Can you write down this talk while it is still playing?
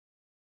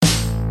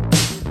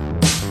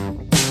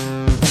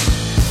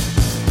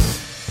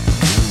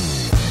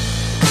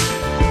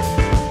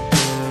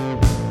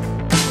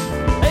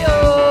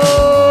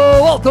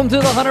Welcome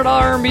to the $100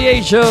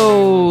 MBA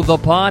Show, the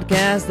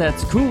podcast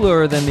that's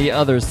cooler than the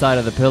other side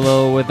of the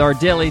pillow with our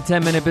daily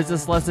 10-minute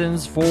business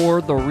lessons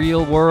for the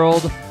real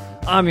world.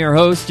 I'm your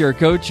host, your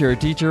coach, your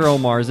teacher,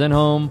 Omar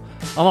Zenhom.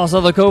 I'm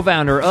also the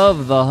co-founder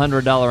of the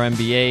 $100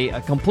 MBA,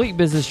 a complete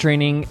business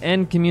training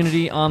and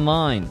community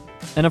online.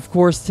 And of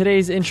course,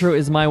 today's intro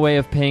is my way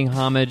of paying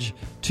homage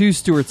to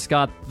Stuart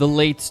Scott, the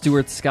late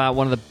Stuart Scott,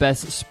 one of the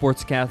best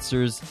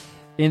sportscasters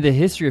in the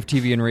history of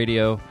TV and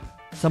radio.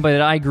 Somebody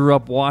that I grew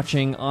up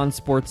watching on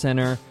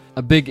SportsCenter,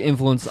 a big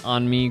influence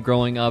on me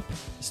growing up.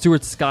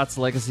 Stuart Scott's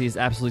legacy is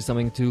absolutely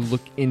something to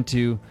look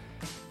into.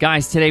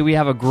 Guys, today we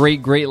have a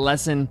great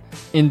lesson.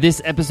 In this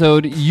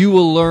episode, you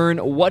will learn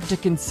what to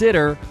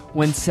consider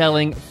when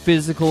selling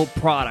physical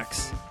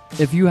products.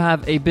 If you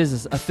have a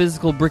business, a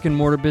physical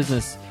brick-and-mortar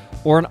business,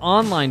 or an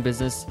online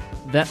business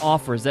that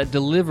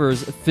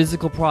delivers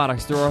physical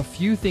products, there are a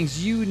few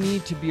things you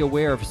need to be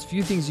aware of, a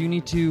few things you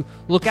need to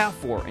look out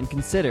for and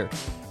consider.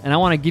 And I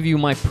want to give you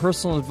my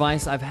personal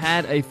advice. I've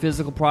had a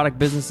physical product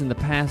business in the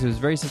past. It was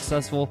very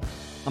successful.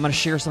 I'm going to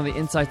share some of the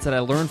insights that I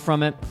learned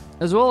from it,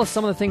 as well as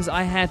some of the things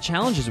I had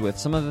challenges with,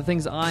 some of the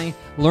things I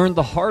learned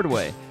the hard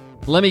way.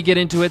 Let me get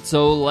into it,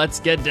 so let's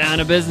get down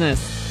to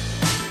business.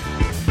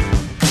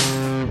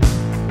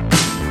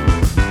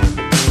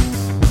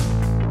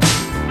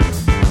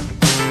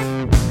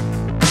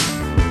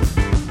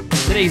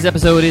 Today's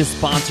episode is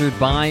sponsored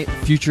by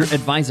Future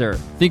Advisor.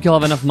 Think you'll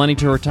have enough money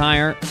to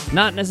retire?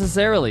 Not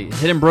necessarily.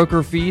 Hidden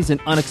broker fees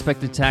and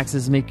unexpected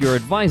taxes make your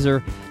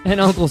advisor and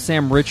Uncle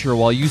Sam richer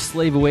while you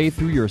slave away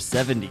through your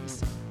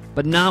 70s.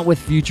 But not with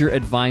Future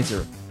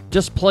Advisor.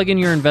 Just plug in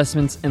your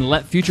investments and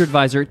let Future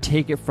Advisor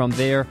take it from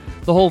there.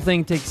 The whole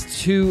thing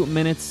takes 2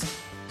 minutes.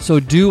 So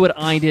do what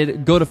I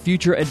did. Go to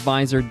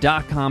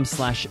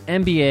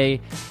futureadvisor.com/MBA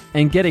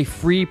and get a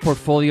free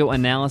portfolio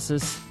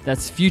analysis.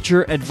 That's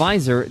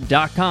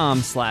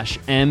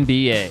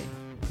futureadvisor.com/MBA.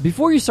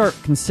 Before you start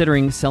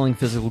considering selling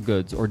physical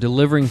goods or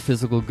delivering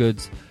physical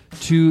goods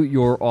to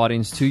your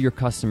audience, to your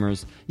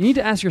customers, you need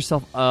to ask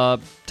yourself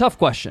a tough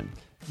question.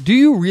 Do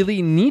you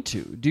really need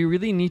to? Do you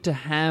really need to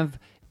have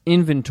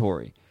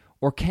inventory?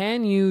 Or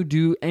can you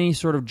do any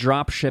sort of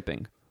drop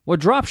shipping? What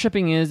drop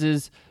shipping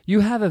is you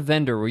have a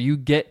vendor where you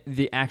get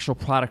the actual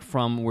product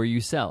from where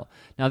you sell.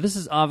 Now, this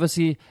is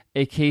obviously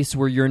a case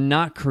where you're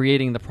not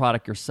creating the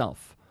product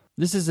yourself.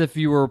 This is if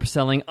you were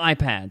selling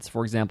iPads,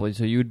 for example.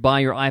 So you would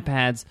buy your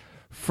iPads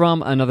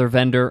from another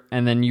vendor,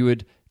 and then you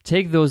would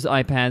take those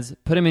iPads,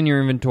 put them in your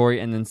inventory,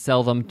 and then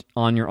sell them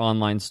on your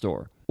online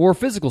store, or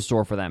physical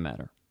store for that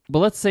matter. But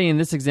let's say in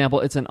this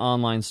example, it's an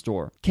online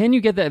store. Can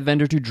you get that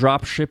vendor to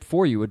drop ship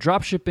for you? What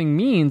drop shipping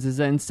means is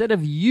that instead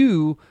of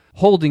you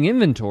holding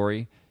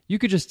inventory, you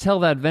could just tell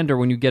that vendor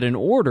when you get an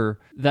order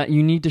that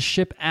you need to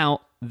ship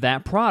out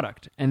that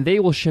product, and they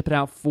will ship it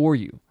out for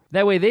you.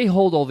 That way they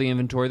hold all the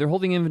inventory. They're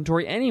holding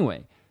inventory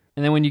anyway.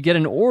 And then when you get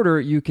an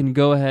order, you can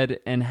go ahead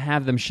and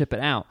have them ship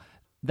it out.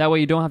 That way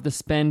you don't have to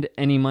spend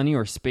any money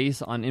or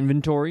space on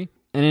inventory.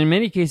 And in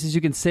many cases, you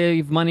can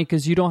save money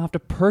because you don't have to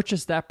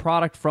purchase that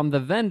product from the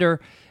vendor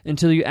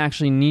until you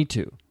actually need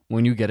to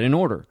when you get an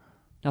order.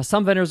 Now,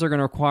 some vendors are going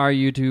to require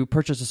you to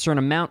purchase a certain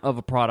amount of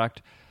a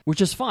product, which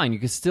is fine. You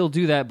can still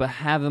do that, but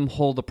have them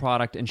hold the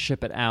product and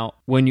ship it out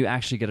when you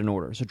actually get an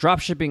order. So drop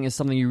shipping is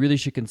something you really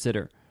should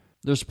consider.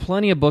 There's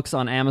plenty of books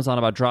on Amazon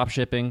about drop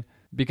shipping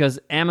because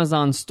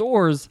Amazon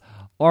stores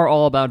are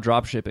all about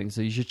drop shipping,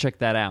 so you should check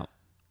that out.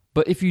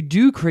 But if you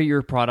do create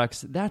your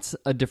products, that's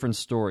a different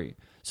story.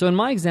 So in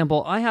my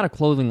example, I had a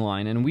clothing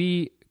line, and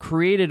we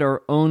created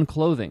our own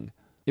clothing.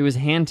 It was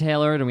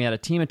hand-tailored, and we had a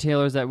team of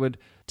tailors that would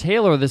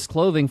tailor this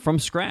clothing from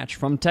scratch,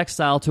 from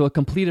textile to a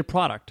completed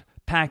product,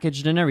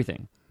 packaged and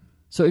everything.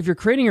 So if you're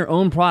creating your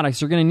own products,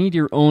 you're going to need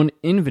your own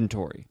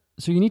inventory.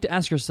 So you need to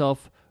ask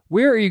yourself,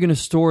 where are you going to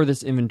store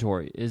this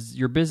inventory? Is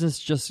your business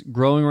just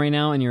growing right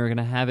now, and you're going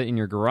to have it in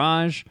your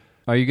garage?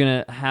 Are you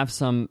going to have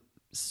some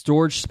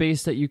storage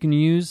space that you can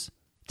use?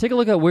 Take a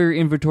look at where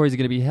your inventory is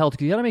going to be held,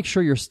 because you got to make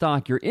sure your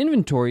stock, your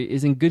inventory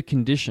is in good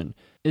condition.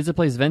 Is the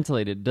place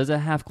ventilated? Does it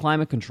have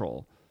climate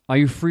control? Are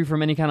you free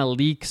from any kind of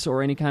leaks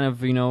or any kind of,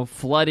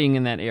 flooding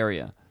in that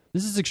area?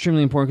 This is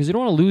extremely important because you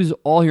don't want to lose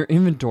all your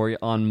inventory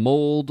on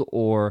mold,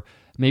 or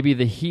maybe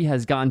the heat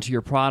has gotten to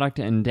your product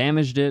and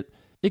damaged it.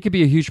 It could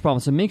be a huge problem.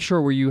 So make sure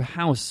where you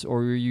house or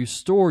where you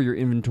store your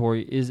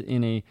inventory is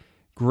in a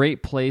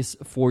great place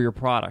for your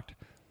product.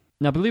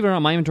 Now, believe it or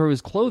not, my inventory was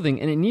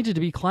clothing, and it needed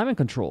to be climate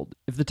controlled.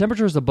 If the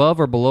temperature is above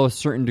or below a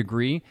certain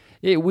degree,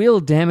 it will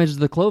damage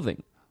the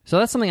clothing. So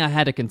that's something I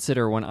had to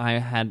consider when I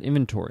had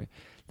inventory.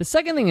 The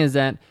second thing is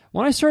that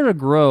when I started to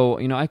grow,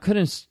 I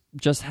couldn't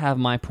just have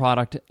my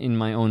product in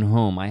my own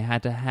home. I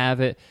had to have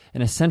it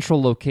in a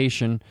central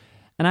location,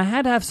 and I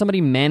had to have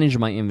somebody manage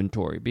my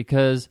inventory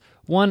because,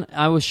 one,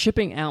 I was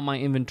shipping out my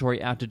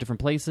inventory out to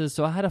different places,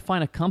 so I had to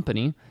find a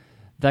company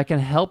that can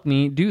help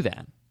me do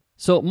that.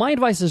 So my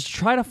advice is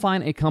try to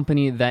find a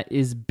company that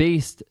is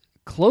based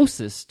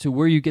closest to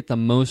where you get the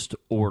most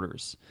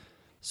orders.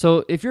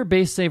 So if you're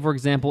based, say, for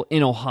example,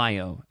 in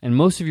Ohio, and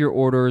most of your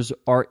orders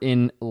are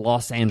in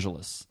Los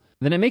Angeles,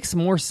 then it makes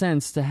more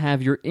sense to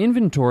have your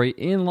inventory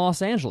in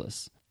Los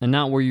Angeles and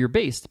not where you're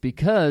based,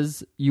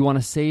 because you want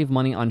to save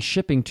money on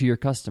shipping to your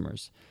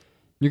customers.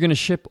 You're going to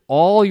ship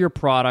all your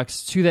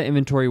products to that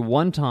inventory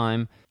one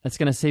time. That's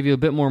going to save you a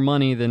bit more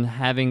money than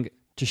having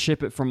to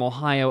ship it from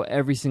Ohio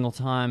every single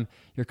time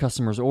your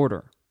customers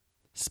order.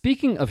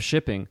 Speaking of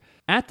shipping,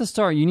 at the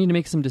start, you need to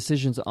make some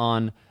decisions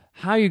on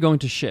how you're going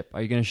to ship.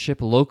 Are you going to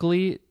ship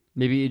locally,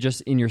 maybe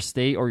just in your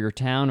state or your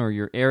town or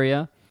your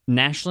area,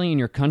 nationally in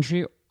your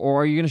country,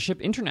 or are you going to ship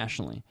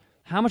internationally?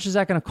 How much is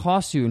that going to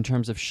cost you in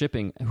terms of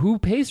shipping? Who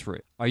pays for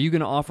it? Are you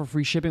going to offer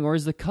free shipping, or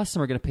is the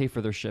customer going to pay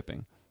for their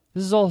shipping?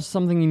 This is all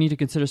something you need to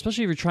consider,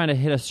 especially if you're trying to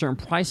hit a certain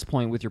price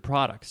point with your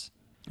products,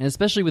 and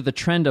especially with the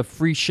trend of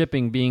free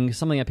shipping being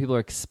something that people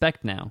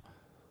expect now.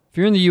 If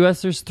you're in the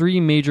U.S., there's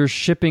 3 major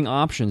shipping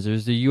options.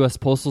 There's the U.S.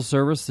 Postal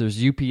Service,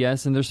 there's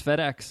UPS, and there's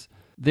FedEx.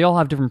 They all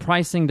have different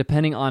pricing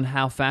depending on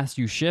how fast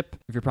you ship.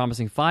 If you're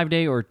promising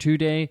 5-day or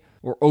 2-day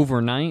or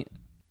overnight,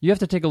 you have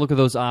to take a look at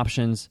those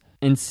options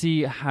and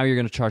see how you're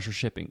going to charge for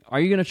shipping. Are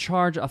you going to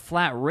charge a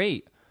flat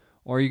rate,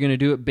 or are you going to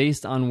do it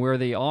based on where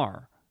they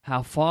are,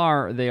 how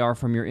far they are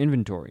from your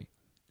inventory?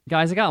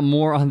 Guys, I got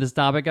more on this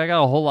topic. I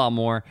got a whole lot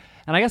more.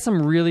 And I got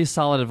some really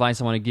solid advice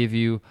I want to give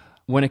you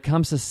when it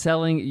comes to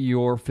selling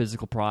your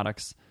physical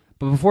products.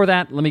 But before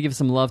that, let me give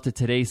some love to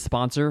today's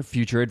sponsor,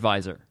 Future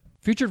Advisor.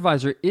 Future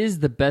Advisor is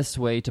the best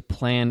way to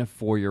plan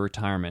for your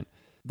retirement.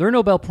 Their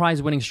Nobel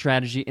Prize-winning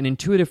strategy and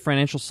intuitive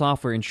financial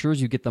software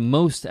ensures you get the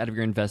most out of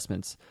your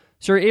investments,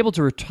 so you're able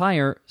to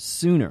retire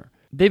sooner.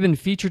 They've been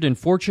featured in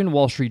Fortune,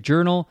 Wall Street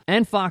Journal,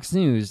 and Fox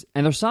News,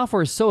 and their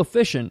software is so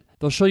efficient,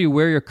 they'll show you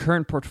where your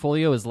current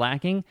portfolio is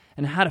lacking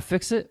and how to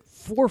fix it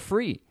for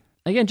free.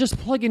 Again, just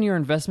plug in your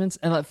investments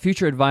and let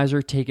Future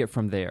Advisor take it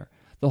from there.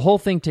 The whole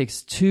thing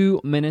takes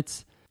 2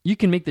 minutes. You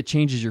can make the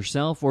changes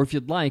yourself, or if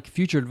you'd like,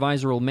 Future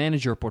Advisor will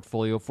manage your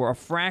portfolio for a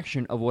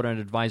fraction of what an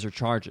advisor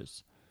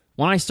charges.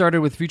 When I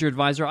started with Future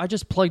Advisor, I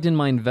just plugged in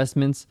my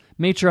investments,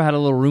 made sure I had a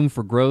little room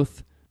for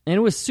growth, and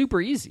it was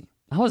super easy.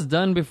 I was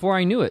done before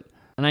I knew it,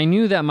 and I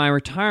knew that my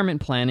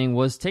retirement planning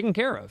was taken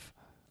care of.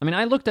 I mean,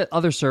 I looked at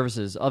other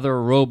services, other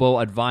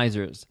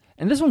robo-advisors,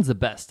 and this one's the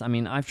best. I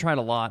mean, I've tried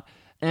a lot,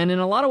 and in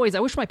a lot of ways,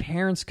 I wish my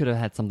parents could have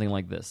had something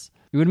like this.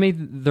 It would have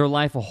made their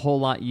life a whole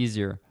lot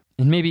easier,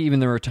 and maybe even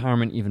their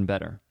retirement even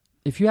better.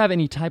 If you have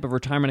any type of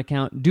retirement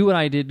account, do what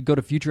I did. Go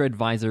to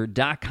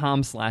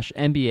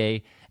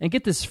futureadvisor.com/MBA and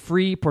get this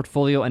free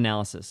portfolio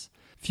analysis.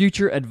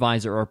 Future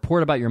Advisor, a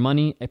report about your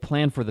money, a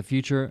plan for the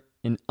future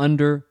in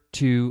under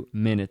 2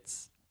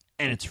 minutes.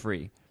 And it's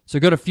free. So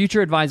go to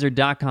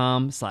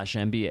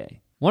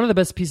futureadvisor.com/MBA. One of the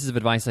best pieces of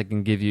advice I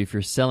can give you if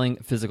you're selling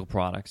physical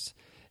products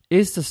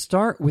is to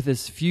start with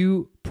as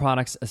few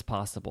products as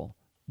possible.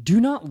 Do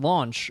not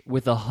launch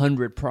with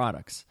 100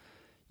 products.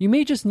 You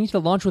may just need to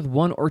launch with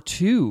 1 or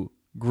 2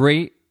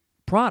 great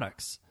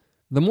products.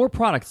 The more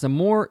products, the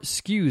more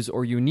SKUs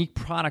or unique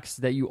products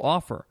that you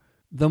offer,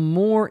 the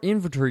more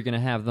inventory you're going to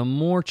have, the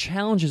more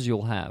challenges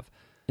you'll have.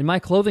 In my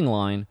clothing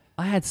line,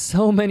 I had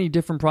so many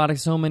different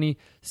products, so many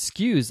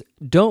SKUs.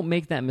 Don't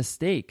make that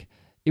mistake.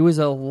 It was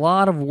a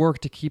lot of work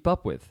to keep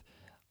up with.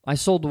 I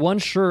sold one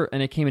shirt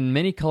and it came in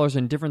many colors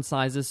and different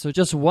sizes. So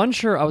just one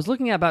shirt, I was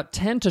looking at about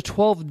 10 to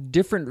 12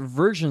 different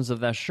versions of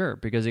that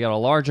shirt, because you got a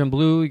large in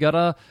blue, you got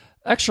a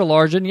extra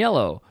large in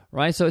yellow,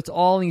 right? So it's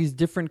all these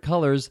different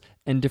colors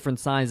and different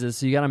sizes.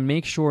 So you got to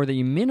make sure that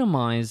you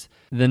minimize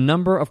the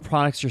number of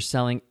products you're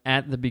selling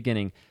at the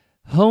beginning.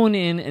 Hone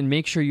in and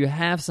make sure you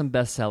have some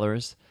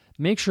bestsellers.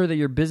 Make sure that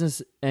your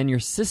business and your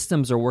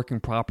systems are working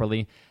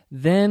properly.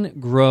 Then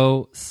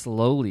grow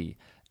slowly.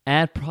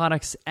 Add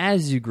products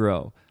as you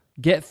grow.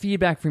 Get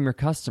feedback from your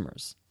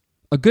customers.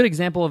 A good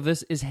example of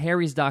this is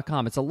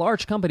Harrys.com. It's a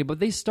large company, but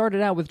they started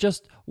out with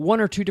just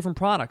 1 or 2 different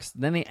products.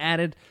 Then they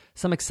added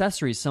some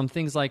accessories, some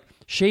things like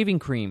shaving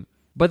cream.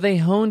 But they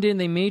honed in,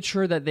 they made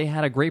sure that they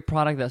had a great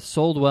product that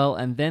sold well,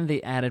 and then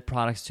they added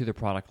products to their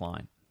product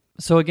line.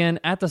 So again,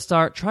 at the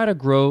start, try to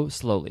grow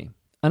slowly.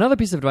 Another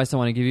piece of advice I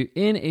want to give you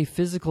in a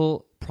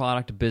physical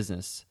product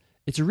business,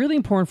 it's really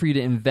important for you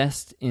to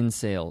invest in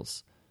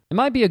sales. It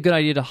might be a good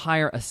idea to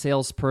hire a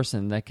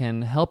salesperson that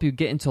can help you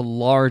get into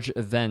large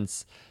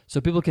events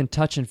so people can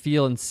touch and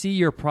feel and see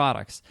your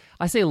products.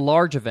 I say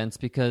large events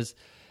because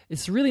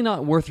it's really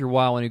not worth your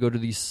while when you go to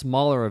these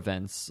smaller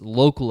events,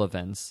 local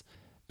events,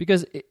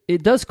 because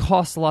it does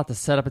cost a lot to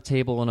set up a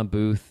table and a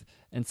booth,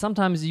 and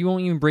sometimes you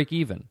won't even break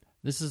even.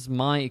 This is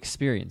my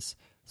experience.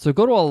 So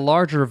go to a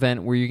larger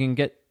event where you can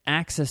get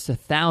access to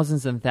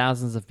thousands and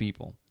thousands of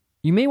people.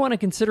 You may want to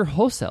consider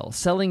wholesale,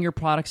 selling your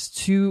products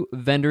to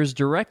vendors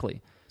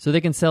directly so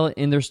they can sell it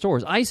in their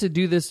stores. I used to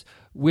do this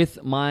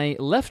with my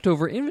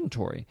leftover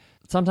inventory.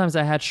 Sometimes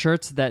I had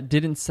shirts that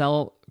didn't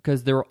sell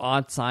because they were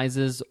odd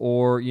sizes,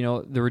 or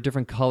there were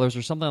different colors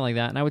or something like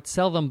that, and I would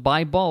sell them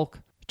by bulk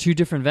to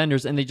different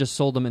vendors, and they just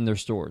sold them in their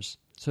stores.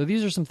 So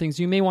these are some things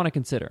you may want to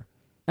consider.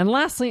 And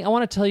lastly, I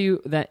want to tell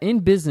you that in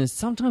business,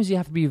 sometimes you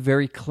have to be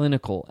very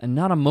clinical and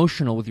not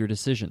emotional with your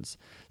decisions.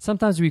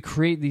 Sometimes we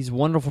create these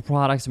wonderful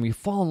products and we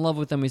fall in love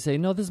with them. We say,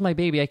 no, this is my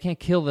baby. I can't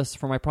kill this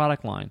for my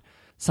product line.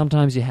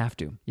 sometimes you have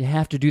to. You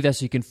have to do that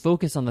so you can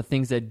focus on the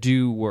things that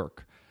do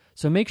work.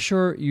 So make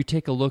sure you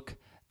take a look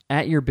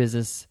at your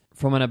business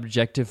from an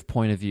objective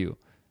point of view.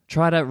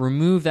 Try to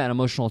remove that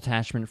emotional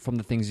attachment from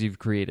the things you've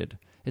created.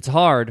 It's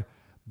hard,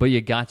 but you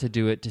got to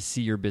do it to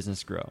see your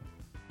business grow.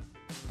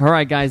 All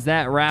right, guys,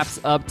 that wraps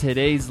up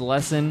today's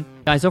lesson.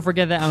 Guys, don't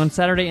forget that on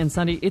Saturday and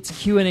Sunday, it's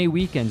Q&A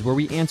weekends where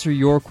we answer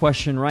your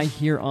question right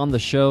here on the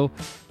show.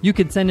 You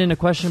can send in a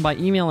question by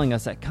emailing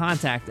us at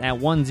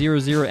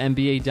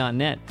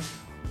contact@100mba.net,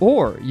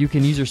 or you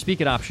can use your Speak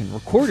It option.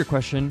 Record your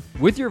question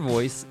with your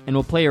voice, and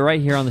we'll play it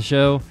right here on the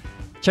show.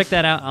 Check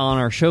that out on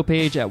our show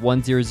page at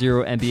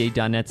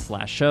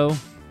 100mba.net/show.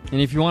 And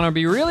if you want to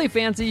be really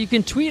fancy, you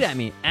can tweet at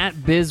me at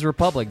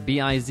BizRepublic,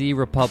 B-I-Z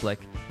Republic.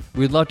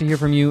 We'd love to hear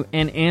from you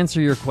and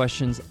answer your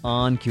questions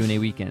on Q&A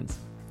weekends.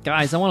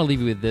 Guys, I want to leave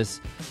you with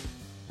this.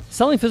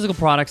 Selling physical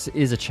products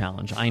is a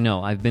challenge. I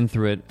know. I've been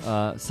through it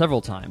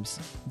several times.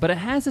 But it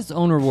has its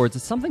own rewards.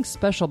 It's something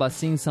special about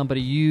seeing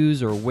somebody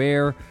use or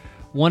wear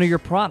one of your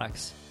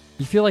products.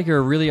 You feel like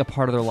you're really a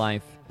part of their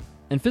life.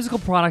 And physical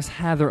products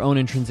have their own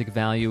intrinsic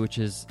value, which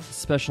is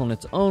special in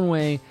its own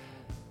way.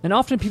 And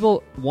often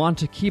people want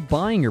to keep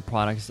buying your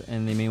products,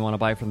 and they may want to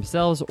buy it for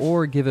themselves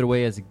or give it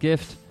away as a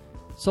gift.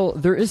 So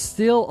there is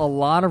still a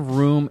lot of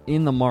room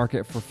in the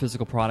market for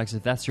physical products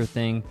if that's your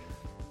thing.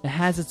 It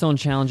has its own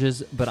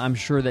challenges, but I'm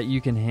sure that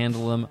you can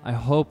handle them. I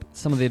hope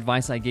some of the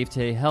advice I gave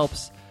today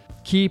helps.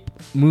 Keep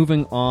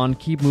moving on,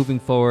 keep moving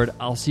forward.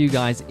 I'll see you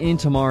guys in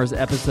tomorrow's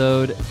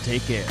episode.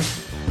 Take care.